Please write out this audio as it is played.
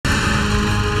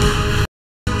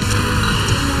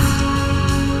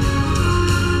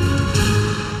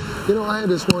You know, I had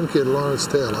this one kid, Lawrence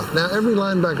Taylor. Now, every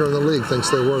linebacker in the league thinks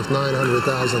they're worth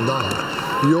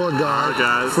 $900,000. Your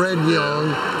guy, Fred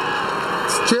Young,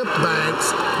 Chip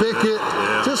Banks, Pickett,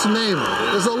 just name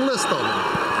it. There's a list of them.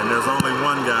 And there's only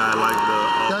one guy like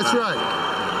the... That's right.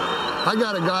 I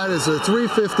got a guy that's a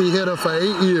 350 hitter for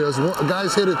 8 years.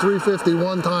 Guys hit it 350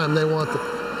 one time, they want the...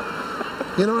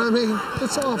 You know what I mean?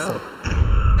 It's awful.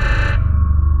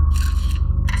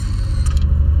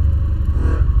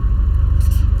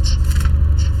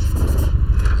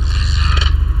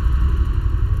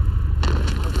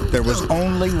 There was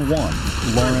only one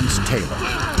Lawrence Taylor,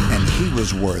 and he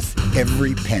was worth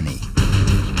every penny.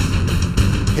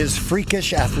 His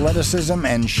freakish athleticism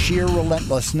and sheer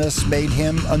relentlessness made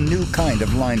him a new kind of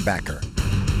linebacker,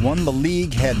 one the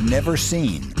league had never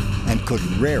seen and could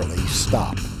rarely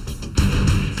stop.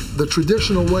 The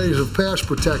traditional ways of pass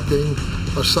protecting,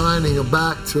 assigning a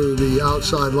back to the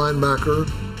outside linebacker,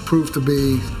 proved to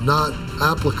be not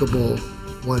applicable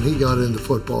when he got into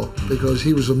football because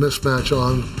he was a mismatch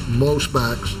on most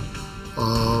backs,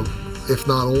 if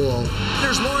not all.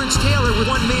 There's Lawrence Taylor with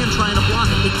one man trying to block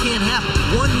him. It can't happen.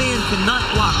 One man cannot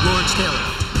block Lawrence Taylor.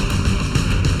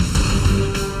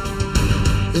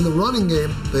 In the running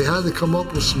game, they had to come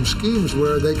up with some schemes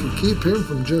where they could keep him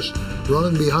from just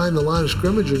running behind the line of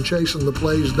scrimmage and chasing the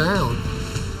plays down.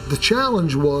 The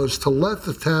challenge was to let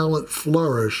the talent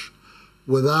flourish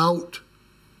without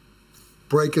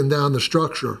breaking down the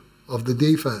structure of the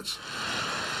defense.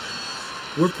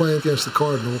 We're playing against the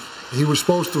Cardinals. He was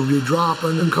supposed to be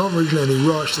dropping in coverage, and he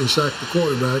rushed and sacked the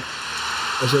quarterback.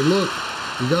 I said, look,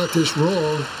 you got this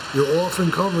wrong. You're off in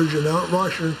coverage, you're not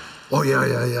rushing. Oh, yeah,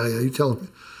 you tell me.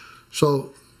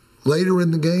 So later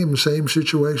in the game, the same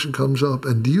situation comes up.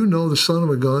 And do you know the son of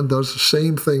a gun does the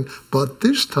same thing, but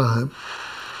this time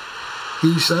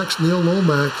he sacks Neil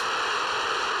Lomax.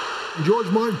 George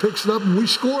Martin picks it up, and we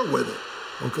score with it.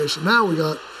 Okay, so now we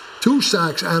got 2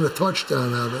 sacks and a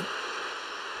touchdown out of it.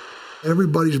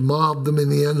 Everybody's mobbed them in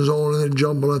the end zone, and they're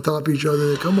jumping on top of each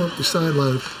other. They come up the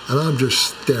sideline, and I'm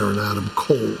just staring at him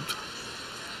cold.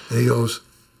 And he goes,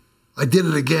 I did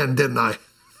it again, didn't I?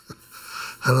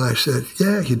 And I said,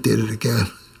 yeah, you did it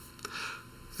again.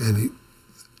 And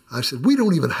I said, we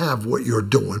don't even have what you're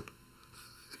doing.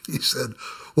 He said,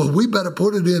 well, we better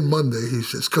put it in Monday, he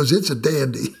says, because it's a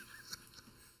dandy.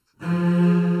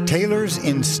 Taylor's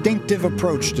instinctive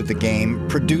approach to the game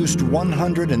produced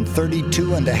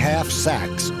 132.5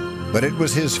 sacks, but it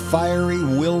was his fiery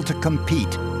will to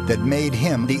compete that made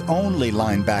him the only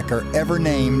linebacker ever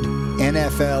named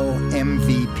NFL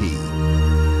MVP.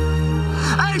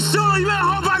 Hey, Sully, you better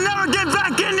hope I never get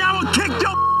back in there. I will kick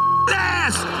your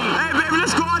ass. Hey, baby,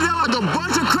 let's go out there like a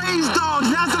bunch of crazy dogs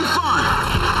and have some fun.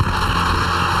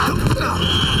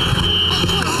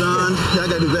 Son, I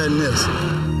gotta do better than this.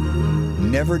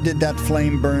 Never did that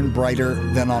flame burn brighter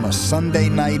than on a Sunday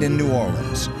night in New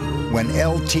Orleans, when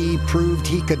LT proved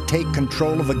he could take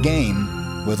control of a game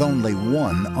with only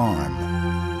one arm.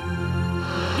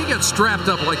 You get strapped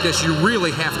up like this, you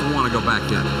really have to want to go back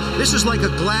in. This is like a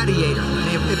gladiator. I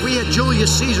mean, if we had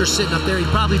Julius Caesar sitting up there, he'd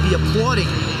probably be applauding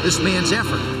this man's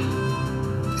effort.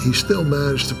 He still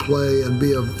managed to play and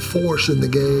be a force in the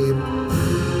game.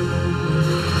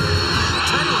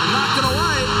 Taylor knocking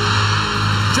away.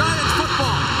 Giants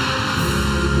football.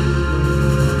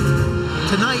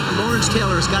 Tonight, Lawrence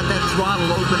Taylor has got that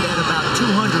throttle opened at about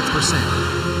 200%.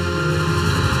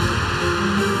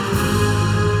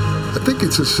 I think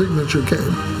it's a signature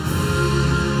game.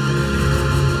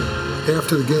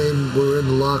 After the game, we're in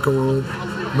the locker room.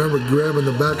 I remember grabbing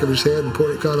the back of his head and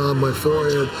putting it kind of on my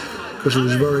forehead because it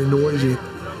was very noisy.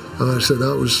 And I said,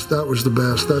 that was the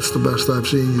best. That's the best I've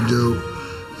seen you do.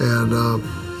 And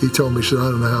he told me, he said, I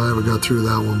don't know how I ever got through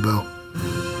that one, Bill.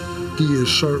 He is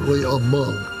certainly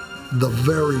among the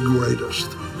very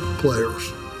greatest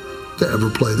players to ever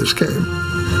play this game.